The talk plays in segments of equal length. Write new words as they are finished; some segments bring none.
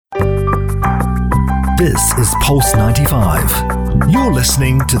This is Pulse 95. You're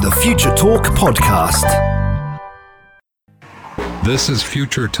listening to the Future Talk podcast. This is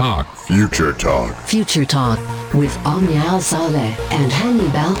Future Talk. Future Talk. Future Talk with Omnia Al-Saleh and Hani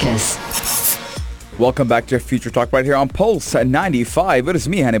Balkis. Welcome back to Future Talk right here on Pulse 95. It is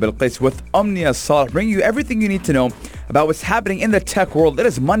me, Hani Balkis, with Omnia Al-Saleh, bringing you everything you need to know about what's happening in the tech world. It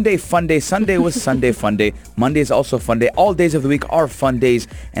is Monday Fun Day. Sunday was Sunday Fun Day. Monday is also Fun Day. All days of the week are fun days,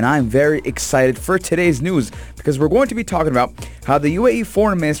 and I'm very excited for today's news because we're going to be talking about how the UAE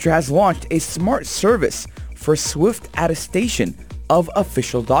Foreign Ministry has launched a smart service for swift attestation of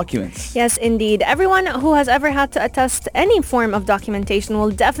official documents. Yes, indeed. Everyone who has ever had to attest any form of documentation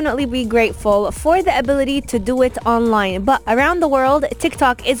will definitely be grateful for the ability to do it online. But around the world,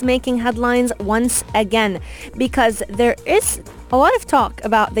 TikTok is making headlines once again because there is a lot of talk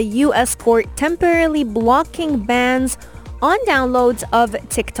about the U.S. court temporarily blocking bans on downloads of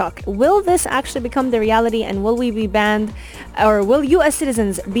TikTok. Will this actually become the reality, and will we be banned, or will U.S.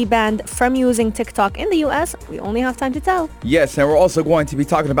 citizens be banned from using TikTok in the U.S.? We only have time to tell. Yes, and we're also going to be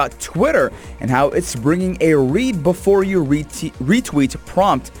talking about Twitter and how it's bringing a read before you retweet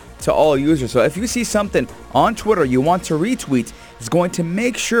prompt to all users. So if you see something on Twitter you want to retweet, it's going to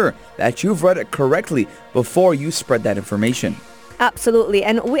make sure that you've read it correctly before you spread that information. Absolutely.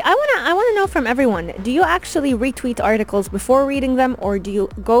 And I want to know from everyone, do you actually retweet articles before reading them, or do you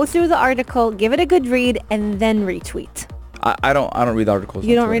go through the article, give it a good read, and then retweet? I don't read articles.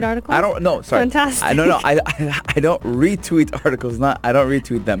 You don't read articles? I don't. No, sorry. Fantastic. I don't retweet articles. I don't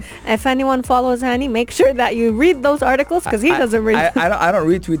retweet them. If anyone follows Hani, make sure that you read those articles because he doesn't read. I don't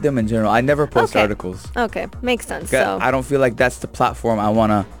retweet them in general. I never post articles. Okay, makes sense. So I don't feel like that's the platform I want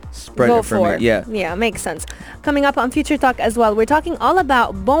to spread go it from for. here. Yeah, makes sense. Coming up on Future Talk as well, we're talking all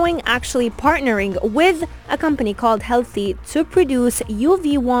about Boeing actually partnering with a company called Healthy to produce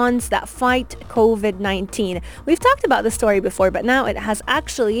UV wands that fight COVID-19. We've talked about the story before, but now it has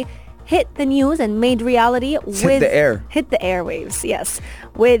actually hit the news and made reality hit the airwaves, yes,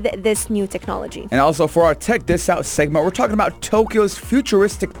 with this new technology. And also for our Tech This Out segment, we're talking about Tokyo's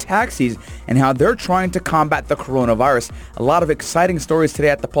futuristic taxis and how they're trying to combat the coronavirus. A lot of exciting stories today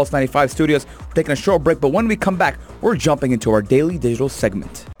at the Pulse 95 studios. We're taking a short break, but when we come back, we're jumping into our daily digital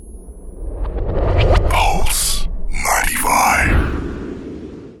segment. Pulse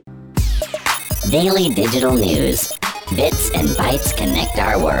 95. Daily digital news. Bits and bytes connect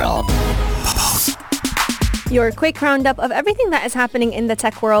our world. Your quick roundup of everything that is happening in the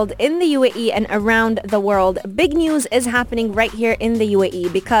tech world in the UAE and around the world. Big news is happening right here in the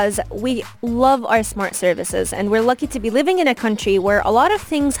UAE because we love our smart services, and we're lucky to be living in a country where a lot of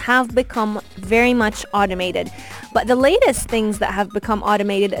things have become very much automated. But the latest things that have become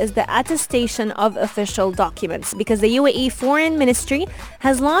automated is the attestation of official documents, because the UAE Foreign Ministry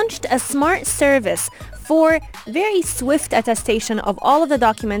has launched a smart service for very swift attestation of all of the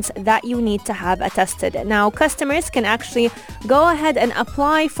documents that you need to have attested. Now, customers can actually go ahead and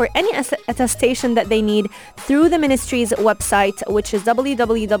apply for any attestation that they need through the ministry's website, which is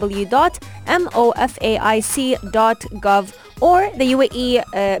www.mofaic.gov, or the UAE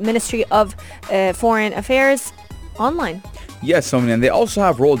Ministry of Foreign Affairs online. Yes, Sonia, and they also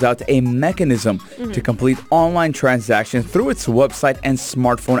have rolled out a mechanism to complete online transactions through its website and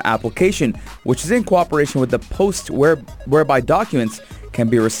smartphone application, which is in cooperation with the Post, whereby documents can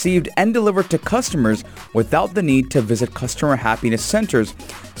be received and delivered to customers without the need to visit customer happiness centers.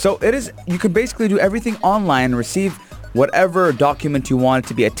 So you can basically do everything online and receive whatever document you want it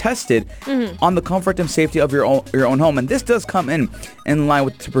to be attested on the comfort and safety of your own home. And this does come in line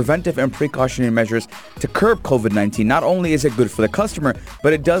with the preventive and precautionary measures to curb COVID-19. Not only is it good for the customer,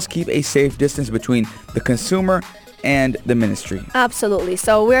 but it does keep a safe distance between the consumer and the ministry. Absolutely.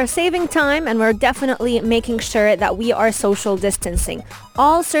 So we're saving time, and we're definitely making sure that we are social distancing.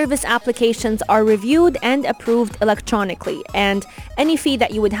 All service applications are reviewed and approved electronically, and any fee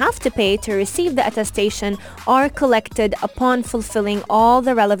that you would have to pay to receive the attestation are collected upon fulfilling all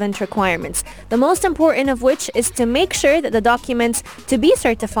the relevant requirements. The most important of which is to make sure that the documents to be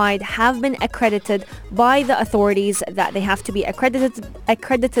certified have been accredited by the authorities that they have to be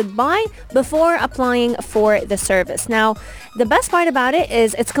accredited by before applying for the service. Now, the best part about it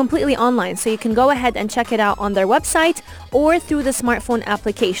is it's completely online, so you can go ahead and check it out on their website or through the smartphone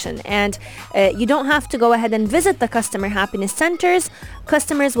application. And you don't have to go ahead and visit the customer happiness centers.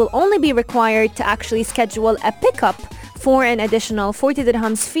 Customers will only be required to actually schedule a pickup for an additional 40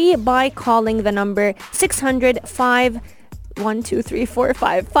 dirhams fee by calling the number 600 1, 2, 3, 4,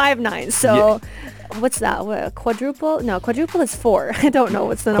 5, 5 nines. So what's that? What, quadruple? No, quadruple is 4. I don't know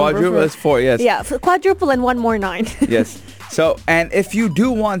what's the number. Quadruple is 4, yes. Yeah, quadruple and one more 9. Yes. So, and if you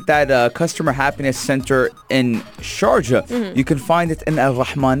do want that customer happiness center in Sharjah, you can find it in Al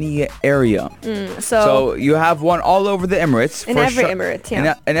Rahmaniya area. So you have one all over the Emirates. In every emirate,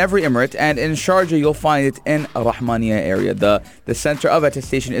 yeah. In every emirate, and in Sharjah you'll find it in Al Rahmaniya area. The center of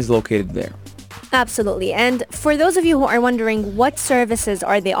attestation is located there. Absolutely. And for those of you who are wondering what services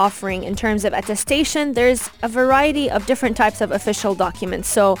are they offering in terms of attestation, there's a variety of different types of official documents.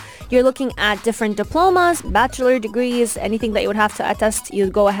 So you're looking at different diplomas, bachelor degrees, anything that you would have to attest, you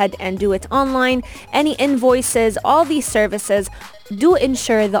go ahead and do it online. Any invoices, all these services do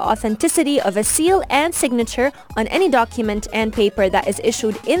ensure the authenticity of a seal and signature on any document and paper that is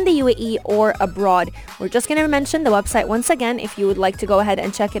issued in the UAE or abroad. We're just going to mention the website once again if you would like to go ahead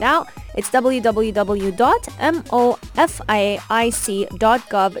and check it out. It's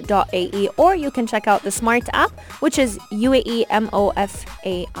www.mofic.gov.ae, or you can check out the smart app, which is UAE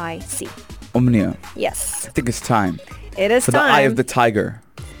MOFAIC. Omnia. Yes. I think it's time. It is for time. the Eye of the Tiger.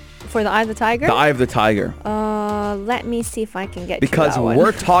 For the Eye of the Tiger? The Eye of the Tiger. Let me see if I can get because you that one.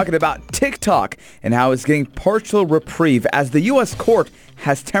 We're talking about TikTok and how it's getting partial reprieve as the U.S. court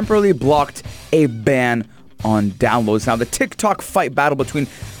has temporarily blocked a ban on downloads. Now, the TikTok fight battle between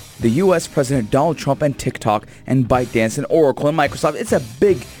the U.S. President Donald Trump and TikTok and ByteDance and Oracle and Microsoft, it's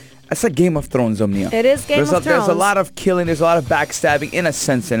a Game of Thrones, Omnia. It is Game of Thrones. There's a lot of killing, there's a lot of backstabbing in a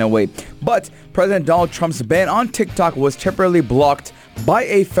sense, in a way. But President Donald Trump's ban on TikTok was temporarily blocked by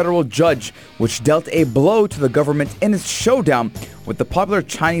a federal judge, which dealt a blow to the government in its showdown with the popular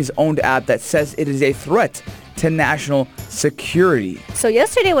Chinese-owned app that says it is a threat to national security. So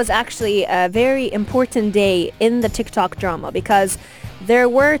yesterday was actually a very important day in the TikTok drama because there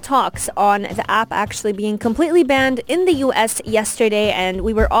were talks on the app actually being completely banned in the US yesterday, and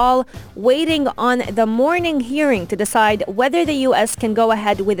we were all waiting on the morning hearing to decide whether the US can go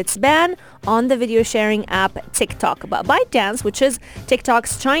ahead with its ban on the video sharing app TikTok. But ByteDance, which is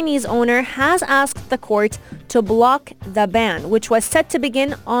TikTok's Chinese owner, has asked the court to block the ban, which was set to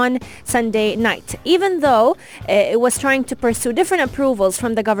begin on Sunday night, even though it was trying to pursue different approvals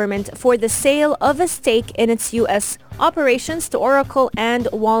from the government for the sale of a stake in its US operations to Oracle and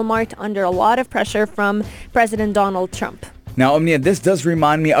Walmart under a lot of pressure from President Donald Trump. Now, Omnia, this does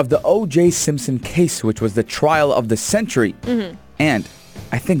remind me of the O.J. Simpson case, which was the trial of the century. And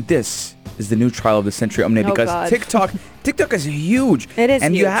I think this is the new trial of the century, Omnia, because TikTok is huge. It is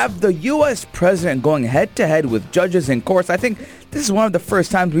and huge. You have the U.S. president going head-to-head with judges in courts. I think this is one of the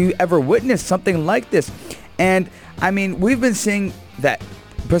first times we've ever witnessed something like this. And, I mean, we've been seeing that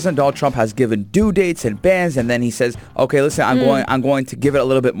President Donald Trump has given due dates and bans, and then he says, okay, listen, I'm going to give it a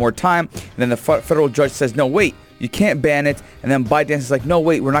little bit more time. And then the federal judge says, no, wait, you can't ban it. And then ByteDance is like, no,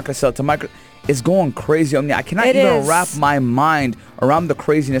 wait, we're not going to sell it to Microsoft. It's going crazy. I mean, I cannot even wrap my mind around the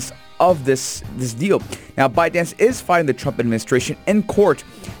craziness of this deal. Now, ByteDance is fighting the Trump administration in court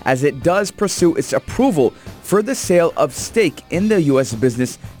as it does pursue its approval for the sale of stake in the U.S.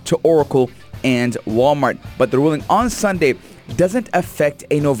 business to Oracle and Walmart. But the ruling on Sunday doesn't affect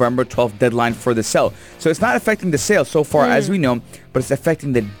a November 12th deadline for the sale. So it's not affecting the sale so far as we know, but it's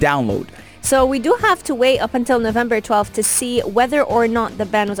affecting the download. So we do have to wait up until November 12th to see whether or not the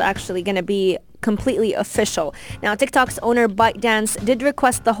ban was actually going to be completely official. Now, TikTok's owner ByteDance did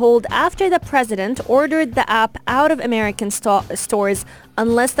request the hold after the president ordered the app out of American stores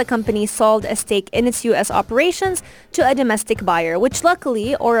unless the company sold a stake in its U.S. operations to a domestic buyer, which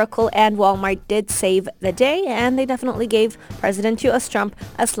luckily Oracle and Walmart did save the day, and they definitely gave President U.S. Trump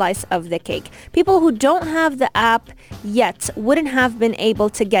a slice of the cake. People who don't have the app yet wouldn't have been able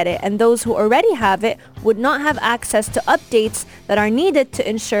to get it, and those who already have it would not have access to updates that are needed to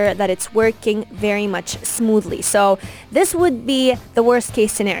ensure that it's working very much smoothly. So this would be the worst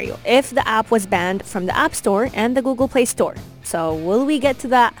case scenario if the app was banned from the App Store and the Google Play Store. So will we get to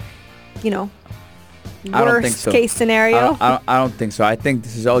that, worst case scenario? I don't think so. I think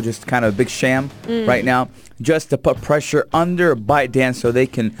this is all just kind of a big sham right now, just to put pressure under ByteDance so they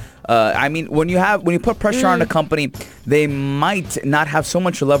can. When you put pressure on a company, they might not have so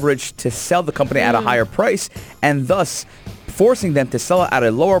much leverage to sell the company at a higher price, and thus forcing them to sell it at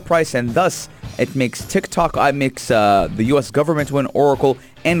a lower price, and thus it makes TikTok, the U.S. government win, Oracle,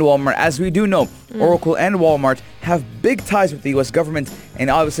 and Walmart. As we do know, Oracle and Walmart have big ties with the U.S. government, and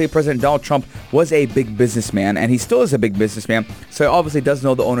obviously President Donald Trump was a big businessman, and he still is a big businessman, so he obviously does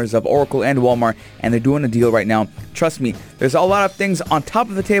know the owners of Oracle and Walmart, and they're doing a deal right now. Trust me, there's a lot of things on top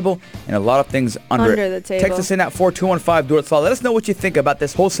of the table and a lot of things under the table. Text us in at 4215 do it Salah. Let us know what you think about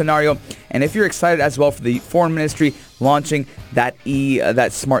this whole scenario, and if you're excited as well for the Foreign Ministry launching that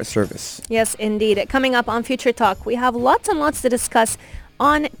smart service. Yes, indeed. Coming up on Future Talk, we have lots and lots to discuss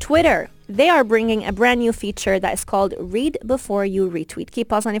on Twitter. They are bringing a brand new feature that is called Read Before You Retweet. Keep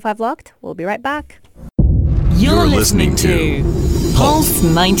Pulse 95 locked. We'll be right back. You're listening to Pulse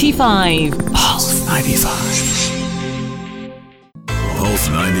 95. Pulse 95. Pulse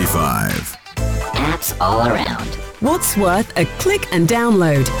 95. Apps all around. What's worth a click and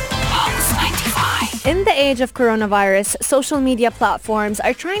download? Pulse 95. In the age of coronavirus, social media platforms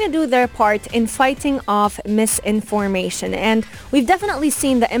are trying to do their part in fighting off misinformation. And we've definitely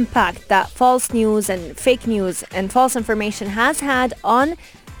seen the impact that false news and fake news and false information has had on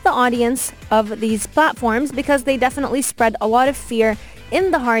the audience of these platforms, because they definitely spread a lot of fear in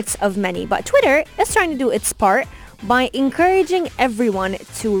the hearts of many. But Twitter is trying to do its part by encouraging everyone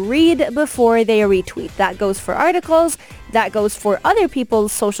to read before they retweet. That goes for articles, that goes for other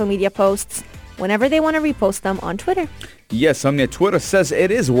people's social media posts whenever they want to repost them on Twitter. Yes, Twitter says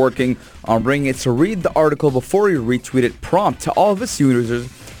it is working on bringing it to read the article before you retweet it prompt to all of its users,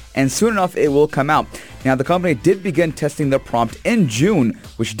 and soon enough it will come out. Now, the company did begin testing the prompt in June,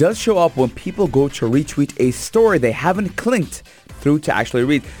 which does show up when people go to retweet a story they haven't clicked through to actually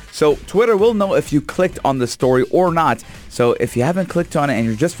read. So Twitter will know if you clicked on the story or not. So if you haven't clicked on it and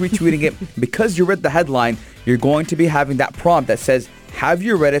you're just retweeting it because you read the headline, you're going to be having that prompt that says, have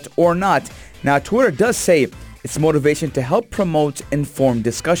you read it or not? Now, Twitter does say its motivation to help promote informed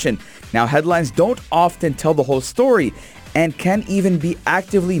discussion. Now, headlines don't often tell the whole story and can even be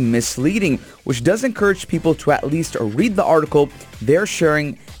actively misleading, which does encourage people to at least read the article they're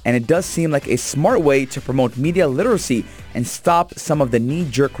sharing, and it does seem like a smart way to promote media literacy and stop some of the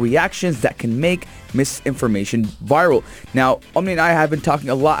knee-jerk reactions that can make misinformation viral. Now, and I have been talking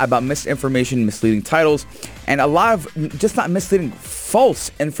a lot about misinformation, misleading titles, and a lot of just not misleading,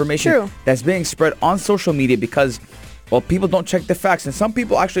 false information that's being spread on social media because, well, people don't check the facts, and some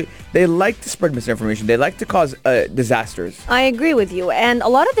people actually, they like to spread misinformation. They like to cause disasters. I agree with you. And a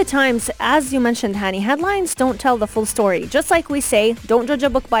lot of the times, as you mentioned, Hani, headlines don't tell the full story. Just like we say, don't judge a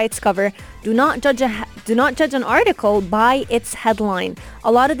book by its cover. Do not judge an article by its headline.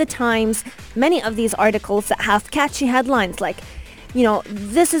 A lot of the times, many of these articles that have catchy headlines like,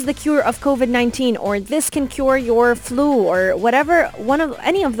 this is the cure of COVID-19, or this can cure your flu, or whatever,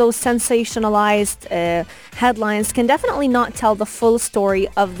 any of those sensationalized headlines can definitely not tell the full story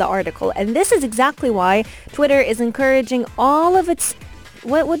of the article. And this is exactly why Twitter is encouraging all of its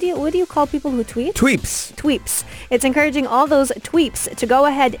what do you call people who tweet? Tweeps. It's encouraging all those tweeps to go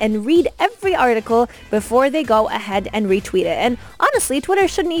ahead and read every article before they go ahead and retweet it. And honestly, Twitter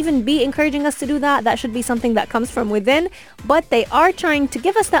shouldn't even be encouraging us to do that. That should be something that comes from within. But they are trying to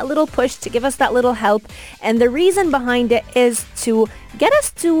give us that little push, to give us that little help. And the reason behind it is to get us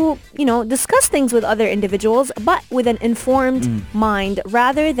to, discuss things with other individuals, but with an informed mind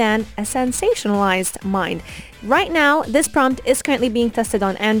rather than a sensationalized mind. Right now, this prompt is currently being tested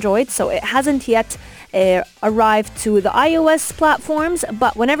on Android, so it hasn't yet arrived to the iOS platforms.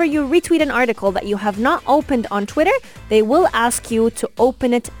 But whenever you retweet an article that you have not opened on Twitter, they will ask you to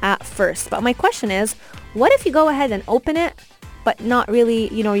open it at first. But my question is, what if you go ahead and open it, but not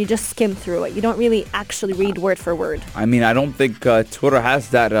really, you just skim through it? You don't really actually read word for word. I don't think Twitter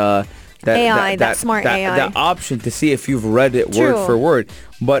has that smart AI. That option to see if you've read it word for word.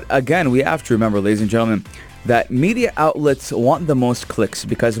 But again, we have to remember, ladies and gentlemen, that media outlets want the most clicks,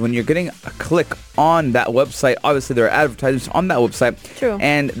 because when you're getting a click on that website, obviously there are advertisements on that website. True.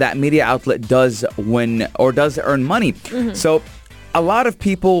 And that media outlet does win or does earn money. Mm-hmm. So a lot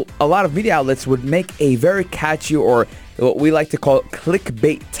of media outlets would make a very catchy, or what we like to call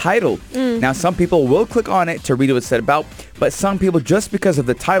clickbait title. Now, some people will click on it to read what it's said about, but some people, just because of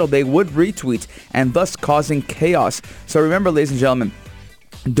the title, they would retweet, and thus causing chaos. So remember, ladies and gentlemen,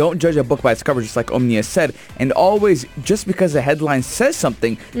 don't judge a book by its cover, just like Omnia said. And always, just because the headline says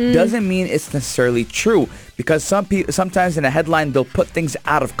something doesn't mean it's necessarily true. Because sometimes in a headline, they'll put things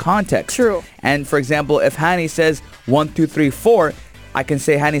out of context. True. And for example, if Hani says 1, 2, 3, 4, I can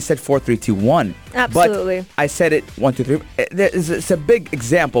say Hani said 4, 3, 2, 1. Absolutely. But I said it 1, 2, 3. It's a big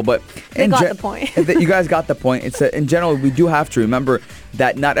example, but they got the point. You guys got the point. In general, we do have to remember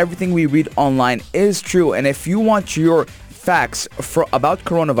that not everything we read online is true. And if you want your facts about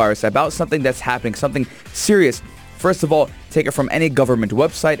coronavirus, about something that's happening, something serious, First of all, take it from any government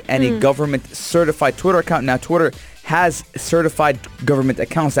website, any government certified Twitter account. Now, Twitter has certified government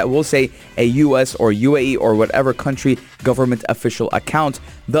accounts that will say a U.S. or UAE or whatever country government official account,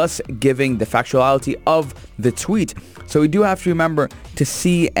 thus giving the factuality of the tweet. So we do have to remember to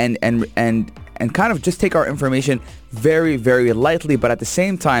see and kind of just take our information very, very lightly, but at the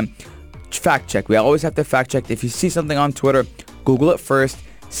same time, fact check. We always have to fact check. If you see something on Twitter, Google it first,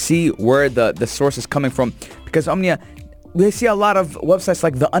 see where the source is coming from, because Omnia, we see a lot of websites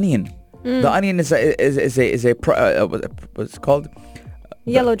like The Onion. The Onion is a what's it called?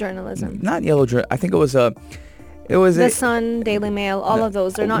 Yellow journalism. Not yellow journal. I think it was The Sun, Daily Mail, all of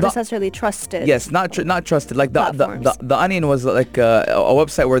those. They're not necessarily trusted. Yes, not trusted. Like the Onion was like a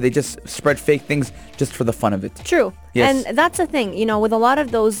website where they just spread fake things just for the fun of it. True. Yes. And that's the thing, with a lot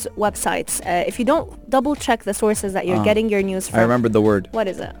of those websites, if you don't double check the sources that you're getting your news from. I remember the word. What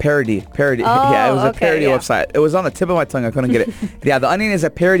is it? Parody. Oh, yeah, it was a parody yeah. website. It was on the tip of my tongue. I couldn't get it. Yeah, The Onion is a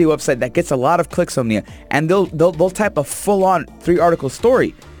parody website that gets a lot of clicks on me, and they'll type a full-on 3-article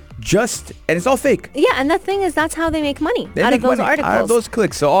story. And it's all fake. Yeah, and the thing is, that's how they make money out of those articles. Out of those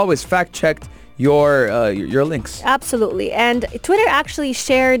clicks. So always fact check your links. Absolutely. And Twitter actually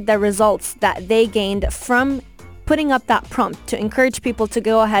shared the results that they gained from putting up that prompt to encourage people to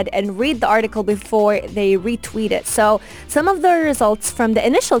go ahead and read the article before they retweet it. So some of the results from the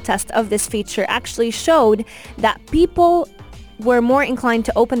initial test of this feature actually showed that people were more inclined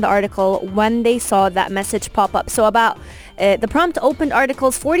to open the article when they saw that message pop up. So the prompt opened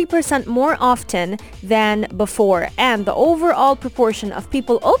articles 40% more often than before, and the overall proportion of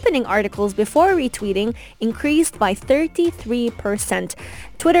people opening articles before retweeting increased by 33%.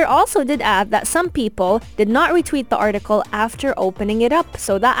 Twitter also did add that some people did not retweet the article after opening it up.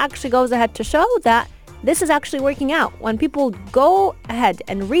 So that actually goes ahead to show that this is actually working out. When people go ahead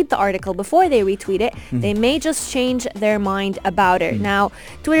and read the article before they retweet it, they may just change their mind about it. Now,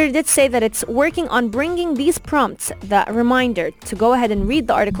 Twitter did say that it's working on bringing these prompts, that reminder to go ahead and read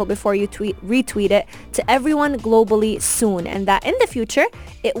the article before you retweet it, to everyone globally soon. And that in the future,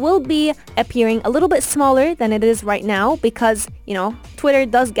 it will be appearing a little bit smaller than it is right now because, Twitter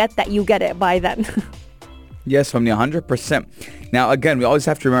does get that you get it by then. Yes, from the 100%. Now, again, we always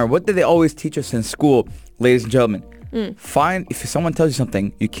have to remember, what did they always teach us in school, ladies and gentlemen? If someone tells you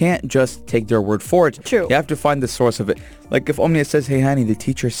something, you can't just take their word for it. True. You have to find the source of it. Like if Omnia says, hey, honey, the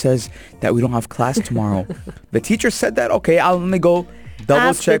teacher says that we don't have class tomorrow. The teacher said that? Okay, let me go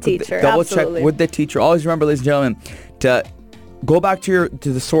double check with the teacher. Always remember, ladies and gentlemen, to go back to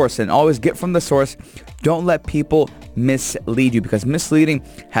the source and always get from the source. Don't let people mislead you, because misleading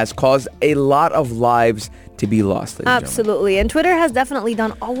has caused a lot of lives to be lost. Absolutely. And Twitter has definitely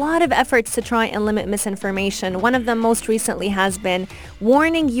done a lot of efforts to try and limit misinformation. One of them most recently has been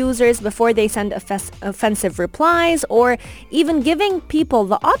warning users before they send offensive replies, or even giving people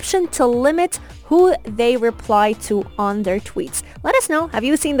the option to limit who they reply to on their tweets. Let us know, have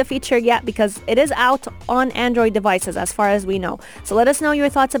you seen the feature yet? Because it is out on Android devices as far as we know. So let us know your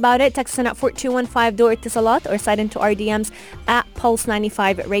thoughts about it. Text in at 4215 door Itisalat or slide into our DMs at Pulse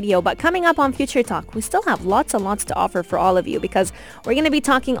 95 Radio. But coming up on Future Talk, we still have lots and lots to offer for all of you, because we're going to be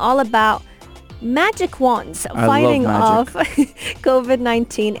talking all about magic wands fighting off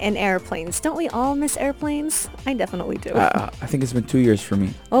COVID-19 in airplanes. Don't we all miss airplanes? I definitely do. I think it's been 2 years for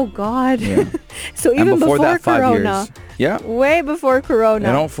me. Oh God. Yeah. So even before that, 5 Corona. years. Yeah. Way before Corona.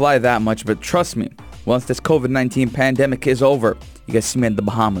 I don't fly that much, but trust me, once this COVID-19 pandemic is over, you guys see me in the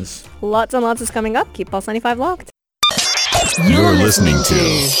Bahamas. Lots and lots is coming up. Keep Pulse 95 locked. You're listening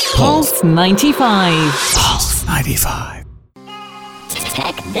to Pulse 95. Pulse 95.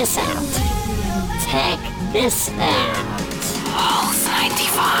 Check this out. Check this out. Pulse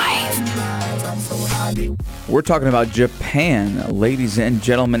 95. We're talking about Japan, ladies and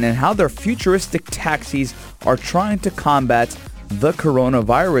gentlemen, and how their futuristic taxis are trying to combat the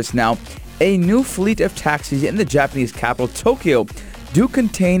coronavirus. Now, a new fleet of taxis in the Japanese capital, Tokyo, do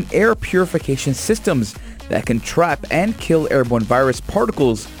contain air purification systems that can trap and kill airborne virus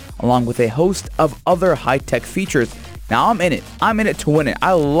particles, along with a host of other high-tech features. Now, I'm in it. I'm in it to win it.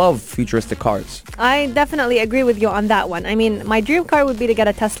 I love futuristic cars. I definitely agree with you on that one. I mean, my dream car would be to get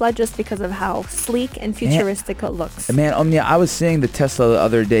a Tesla just because of how sleek and futuristic it looks. Man, Omnia, I was seeing the Tesla the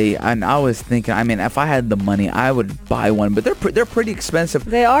other day, and I was thinking, I mean, if I had the money, I would buy one. But they're pretty expensive.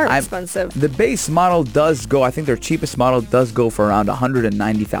 They are expensive. The base model does go, I think their cheapest model does go for around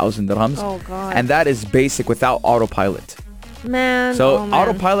 190,000 dirhams. Oh, God. And that is basic without autopilot. Man, so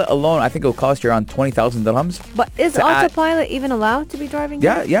autopilot alone, I think it will cost you around 20,000 dirhams. But is autopilot even allowed to be driving?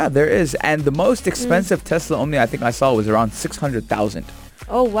 Yeah, there is. And the most expensive Tesla Omni I think I saw was around 600,000.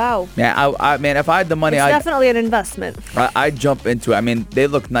 Oh, wow. Yeah, I mean, if I had the money, It's definitely an investment. I'd jump into it. I mean, they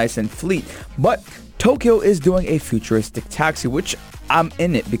look nice and fleet. But Tokyo is doing a futuristic taxi, which I'm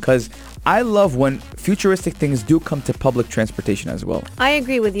in it because I love when futuristic things do come to public transportation as well. I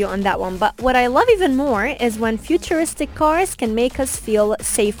agree with you on that one. But what I love even more is when futuristic cars can make us feel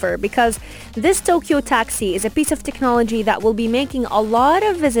safer, because this Tokyo taxi is a piece of technology that will be making a lot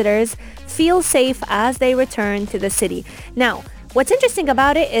of visitors feel safe as they return to the city. Now, what's interesting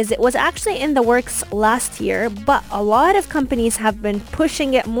about it is it was actually in the works last year, but a lot of companies have been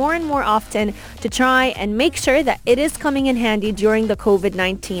pushing it more and more often to try and make sure that it is coming in handy during the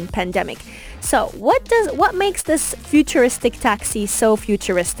COVID-19 pandemic. So what makes this futuristic taxi so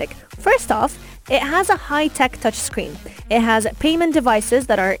futuristic? First off, it has a high-tech touchscreen. It has payment devices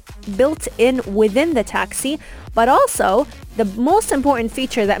that are built in within the taxi, but also the most important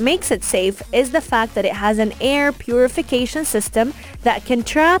feature that makes it safe is the fact that it has an air purification system that can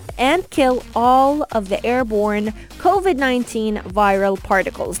trap and kill all of the airborne COVID-19 viral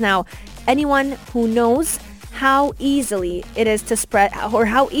particles. Now, anyone who knows how easily it is to spread, or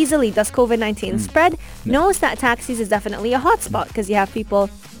how easily does COVID-19 spread, knows that taxis is definitely a hotspot because you have people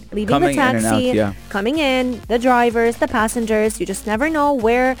leaving Coming the in and taxi, out, yeah. coming in, the drivers, the passengers. You just never know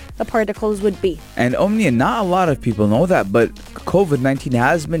where the particles would be. And Omnia, not a lot of people know that, but COVID-19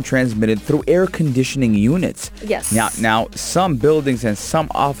 has been transmitted through air conditioning units. Yes. Now, some buildings and some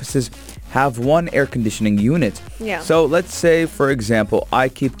offices have one air conditioning unit. Yeah. So let's say, for example, I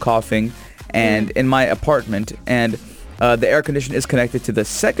keep coughing and in my apartment, and the air conditioner is connected to the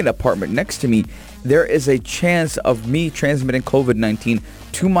second apartment next to me. There is a chance of me transmitting COVID-19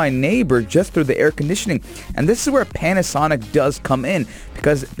 to my neighbor just through the air conditioning. And this is where Panasonic does come in,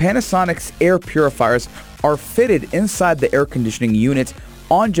 because Panasonic's air purifiers are fitted inside the air conditioning unit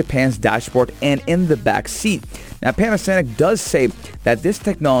on Japan's dashboard and in the back seat. Now, Panasonic does say that this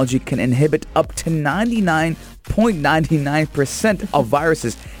technology can inhibit up to 99.99% of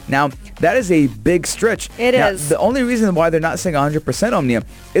viruses. Now, that is a big stretch. It is. The only reason why they're not saying 100%, Omnia,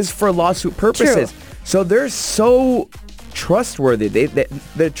 is for lawsuit purposes. True. So they're so trustworthy.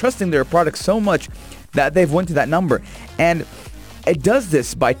 They're trusting their product so much that they've went to that number. And it does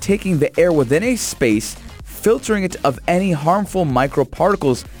this by taking the air within a space, filtering it of any harmful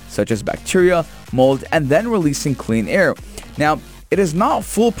microparticles such as bacteria, mold, and then releasing clean air. Now, it is not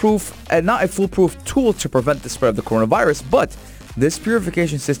foolproof and not a foolproof tool to prevent the spread of the coronavirus, but this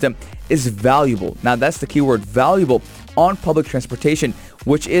purification system is valuable. Now, that's the key word, valuable, on public transportation,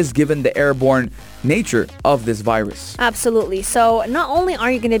 which is given the airborne nature of this virus. Absolutely. So not only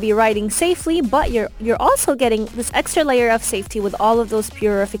are you going to be riding safely, but you're also getting this extra layer of safety with all of those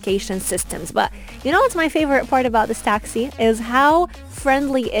purification systems. But you know what's my favorite part about this taxi is how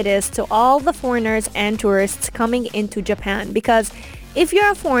friendly it is to all the foreigners and tourists coming into Japan, because if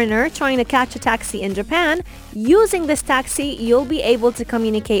you're a foreigner trying to catch a taxi in Japan, using this taxi, you'll be able to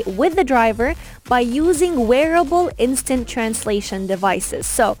communicate with the driver by using wearable instant translation devices.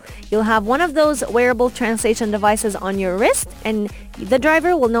 So you'll have one of those wearable translation devices on your wrist, and the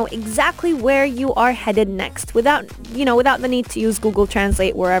driver will know exactly where you are headed next without the need to use Google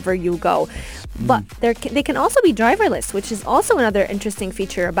Translate wherever you go. But they can also be driverless, which is also another interesting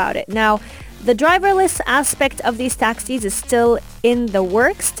feature about it. Now, the driverless aspect of these taxis is still in the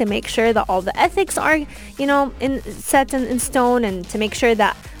works to make sure that all the ethics are, set in stone, and to make sure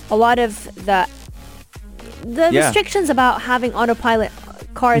that a lot of the restrictions about having autopilot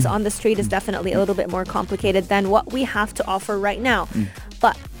cars on the street is definitely a little bit more complicated than what we have to offer right now.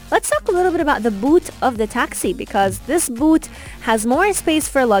 But let's talk a little bit about the boot of the taxi, because this boot has more space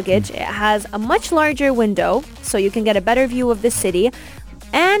for luggage. It has a much larger window, so you can get a better view of the city.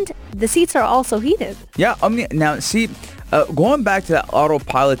 And the seats are also heated. Yeah, now see, going back to that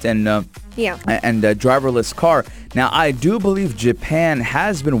autopilot and driverless car. Now, I do believe Japan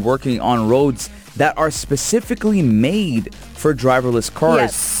has been working on roads that are specifically made for driverless cars.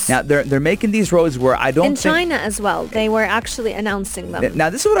 Yes. Now, they're making these roads where I don't in think... China as well, they were actually announcing them. Now,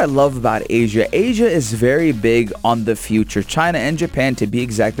 this is what I love about Asia. Asia is very big on the future. China and Japan, to be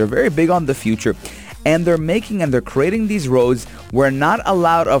exact, they're very big on the future. And they're creating these roads where not a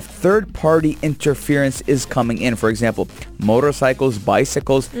lot of third-party interference is coming in. For example, motorcycles,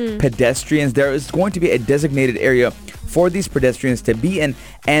 bicycles, pedestrians. There is going to be a designated area for these pedestrians to be in,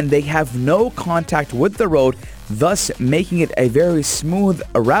 and they have no contact with the road, thus making it a very smooth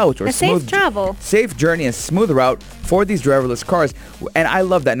route, or safe travel, safe journey, and smooth route for these driverless cars. And I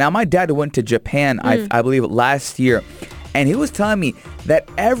love that. Now, my dad went to Japan, I believe, last year. And he was telling me that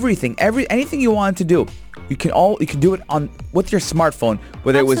anything you wanted to do, you can do it on with your smartphone,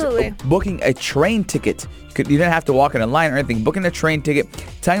 whether Absolutely. it was booking a train ticket. You didn't have to walk in a line or anything. Booking a train ticket,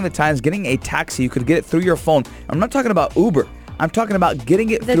 telling the times, getting a taxi, you could get it through your phone. I'm not talking about Uber. I'm talking about getting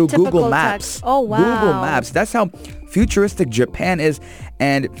it The through typical Google Maps. text. Oh, wow. Google Maps. That's how futuristic Japan is.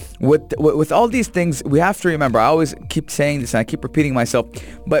 And with all these things, we have to remember, I always keep saying this and I keep repeating myself,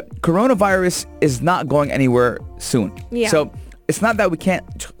 but coronavirus is not going anywhere soon. Yeah. So it's not that we can't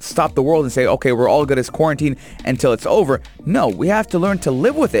stop the world and say, okay, we're all good as quarantine until it's over. No, we have to learn to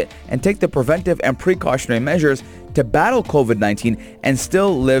live with it and take the preventive and precautionary measures to battle COVID-19 and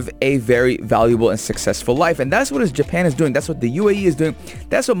still live a very valuable and successful life. And that's what Japan is doing. That's what the UAE is doing.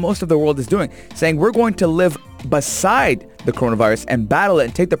 That's what most of the world is doing, saying we're going to live beside the coronavirus and battle it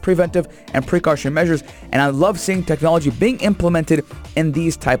and take the preventive and precautionary measures. And I love seeing technology being implemented in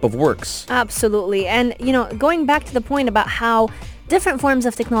these type of works. Absolutely. And, going back to the point about how different forms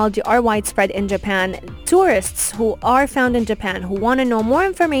of technology are widespread in Japan, tourists who are found in Japan who want to know more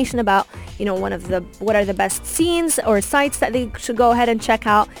information about, what are the best scenes or sites that they should go ahead and check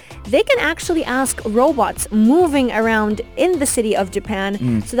out, they can actually ask robots moving around in the city of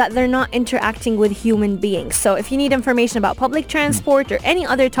Japan so that they're not interacting with human beings. So if you need information about public transport or any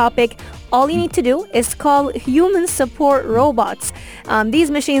other topic, all you need to do is call human support robots. These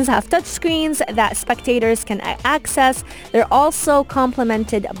machines have touch screens that spectators can access. They're also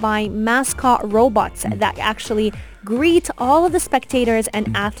complemented by mascot robots that actually greet all of the spectators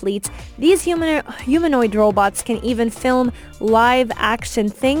and athletes. These humanoid robots can even film live action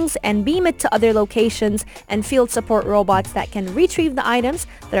things and beam it to other locations, and field support robots that can retrieve the items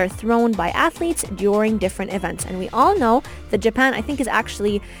that are thrown by athletes during different events. And we all know that Japan, I think, is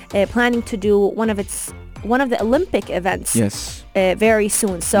actually planning to do one of the Olympic events very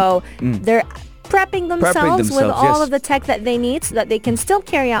soon. So they're prepping themselves with all of the tech that they need so that they can still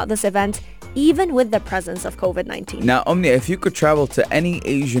carry out this event even with the presence of COVID-19. Now, Omnia, if you could travel to any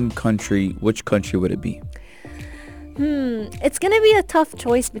Asian country, which country would it be? It's going to be a tough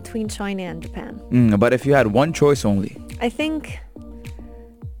choice between China and Japan. But if you had one choice only? I think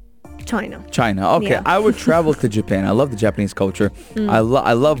China. Okay, Yeah. I would travel to Japan. I love the Japanese culture. I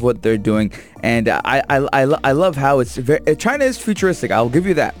love what they're doing, and I love how it's China is futuristic. I'll give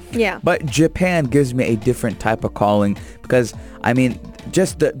you that. Yeah. But Japan gives me a different type of calling because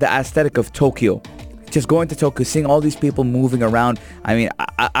just the aesthetic of Tokyo. Just going to Tokyo, seeing all these people moving around. I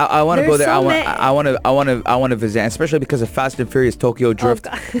want to go there. I want to visit, especially because of Fast and Furious Tokyo Drift,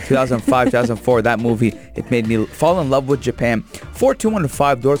 2005, 2004. That movie, it made me fall in love with Japan.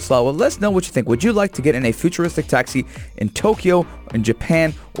 421-5 door slot. Well, let us know what you think. Would you like to get in a futuristic taxi in Tokyo, in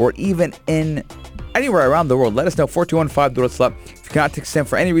Japan, or even in anywhere around the world? Let us know. 421-5 door slot. If you cannot text in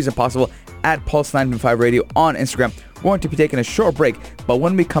for any reason possible, at Pulse 955 Radio on Instagram. We're going to be taking a short break, but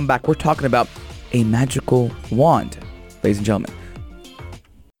when we come back, we're talking about a magical wand, ladies and gentlemen.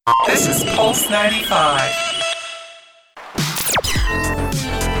 This is Pulse 95.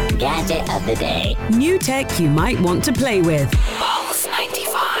 Gadget of the day. New tech you might want to play with. Pulse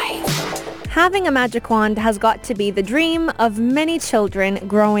 95. Having a magic wand has got to be the dream of many children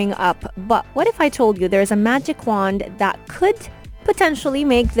growing up. But what if I told you there's a magic wand that could potentially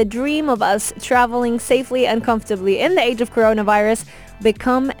make the dream of us traveling safely and comfortably in the age of coronavirus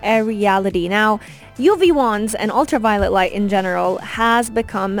become a reality? Now, UV wands and ultraviolet light in general has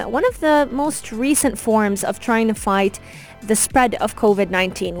become one of the most recent forms of trying to fight the spread of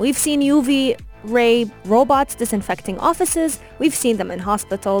COVID-19. We've seen UV ray robots disinfecting offices. We've seen them in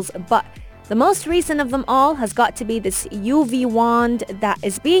hospitals, but the most recent of them all has got to be this UV wand that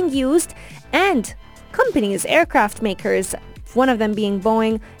is being used, and companies, aircraft makers, one of them being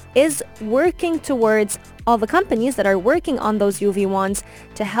Boeing, is working towards all the companies that are working on those UV wands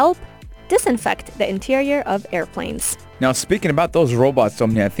to help disinfect the interior of airplanes. Now, speaking about those robots,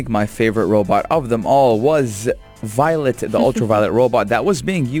 Omnia, I think my favorite robot of them all was Violet, the ultraviolet robot that was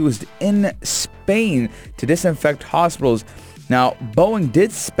being used in Spain to disinfect hospitals. Now, Boeing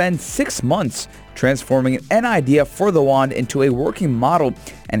did spend 6 months transforming an idea for the wand into a working model,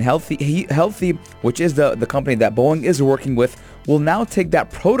 and Healthy, which is the company that Boeing is working with, will now take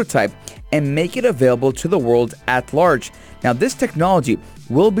that prototype and make it available to the world at large. Now, this technology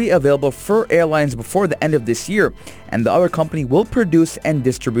will be available for airlines before the end of this year, and the other company will produce and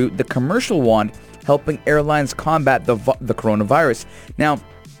distribute the commercial wand, helping airlines combat the coronavirus. Now,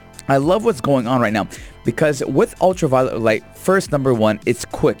 I love what's going on right now Because with ultraviolet light, first, number one, it's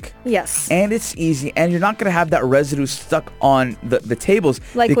quick. Yes. And it's easy, and you're not going to have that residue stuck on the tables.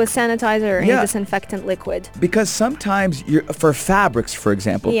 Like with sanitizer or any disinfectant liquid. Because sometimes, for fabrics, for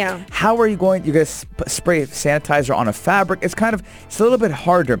example, Yeah. how are you going to spray sanitizer on a fabric? It's a little bit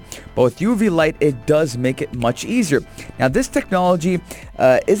harder. But with UV light, it does make it much easier. Now, this technology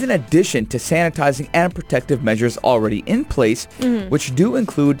is in addition to sanitizing and protective measures already in place, which do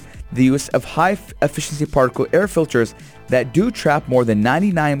include the use of high-efficiency particle air filters that do trap more than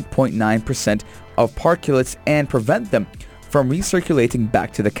 99.9% of particulates and prevent them from recirculating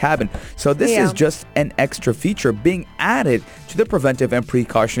back to the cabin. So this is just an extra feature being added to the preventive and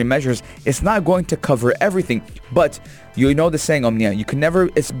precautionary measures. It's not going to cover everything, but you know the saying, Omnia,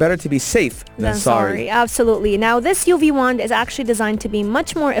 it's better to be safe than sorry. Absolutely. Now, this UV wand is actually designed to be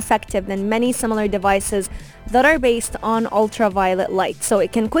much more effective than many similar devices that are based on ultraviolet light. So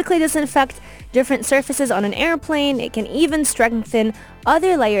it can quickly disinfect different surfaces on an airplane. It can even strengthen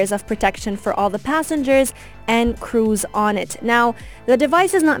other layers of protection for all the passengers and crews on it. Now, the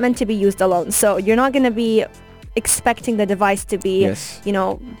device is not meant to be used alone, so you're not going to be expecting the device to be,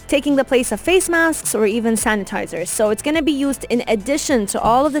 taking the place of face masks or even sanitizers. So it's going to be used in addition to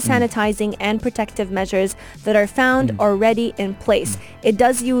all of the sanitizing and protective measures that are found already in place. It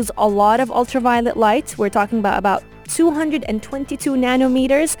does use a lot of ultraviolet light. We're talking about 222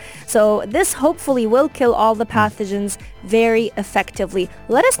 nanometers. So this hopefully will kill all the pathogens very effectively.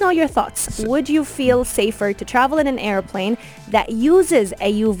 Let us know your thoughts. Would you feel safer to travel in an airplane that uses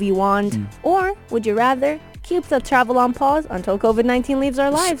a UV wand, or would you rather keep the travel on pause until COVID-19 leaves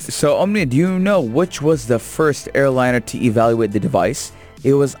our lives? So, Omni, do you know which was the first airliner to evaluate the device?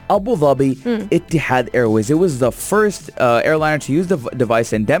 It was Abu Dhabi Etihad Airways. It was the first airliner to use the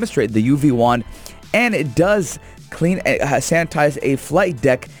device and demonstrate the UV wand, and it does sanitize a flight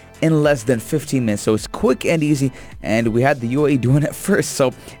deck in less than 15 minutes. So it's quick and easy, and we had the UAE doing it first.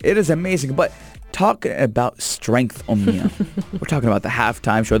 So it is amazing. But talking about strength, Omnia, we're talking about the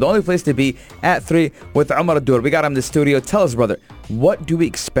halftime show, the only place to be at 3 with Omar Adur. We got him in the studio. Tell us, brother, what do we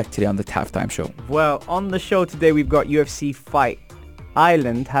expect today on the halftime show? Well, on the show today, we've got UFC Fight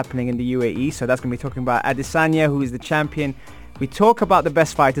Island happening in the UAE. So that's going to be talking about Adesanya, who is the champion. We talk about the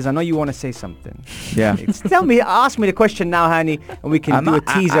best fighters. I know you want to say something. Yeah. Ask me the question now, Hani, and we can do a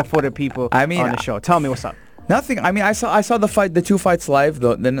teaser for the people on the show. Tell me what's up. Nothing. I mean, I saw the two fights live,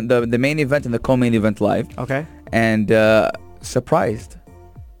 the main event and the co-main event live. Okay. And surprised.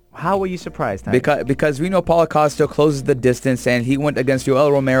 How were you surprised, Hani? Because we know Paulo Costa closes the distance, and he went against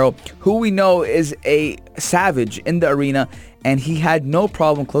Yoel Romero, who we know is a savage in the arena, and he had no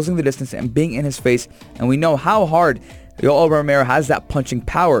problem closing the distance and being in his face. And we know how hard Yoel Romero has that punching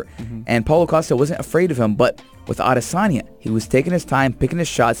power, and Paulo Costa wasn't afraid of him. But with Adesanya, he was taking his time, picking his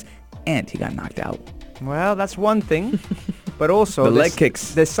shots, and he got knocked out. Well, that's one thing, but also the leg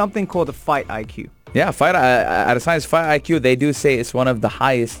kicks. There's something called the fight IQ. Yeah, Adesanya's fight IQ, they do say it's one of the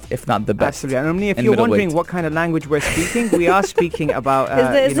highest, if not the best. Absolutely. And Omni, if you're wondering what kind of language we're speaking, we are speaking about...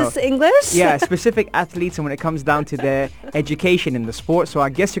 is this English? Yeah, specific athletes, and when it comes down to their education in the sport. So I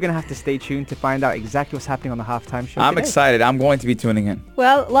guess you're going to have to stay tuned to find out exactly what's happening on the halftime show I'm today. excited. I'm going to be tuning in.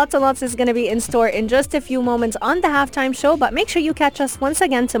 Well, lots and lots is going to be in store in just a few moments on the halftime show, but make sure you catch us once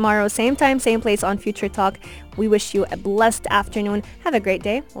again tomorrow, same time, same place on Future Talk. We wish you a blessed afternoon. Have a great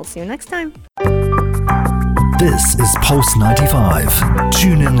day. We'll see you next time. This is Pulse 95.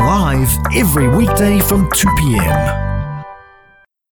 Tune in live every weekday from 2 p.m.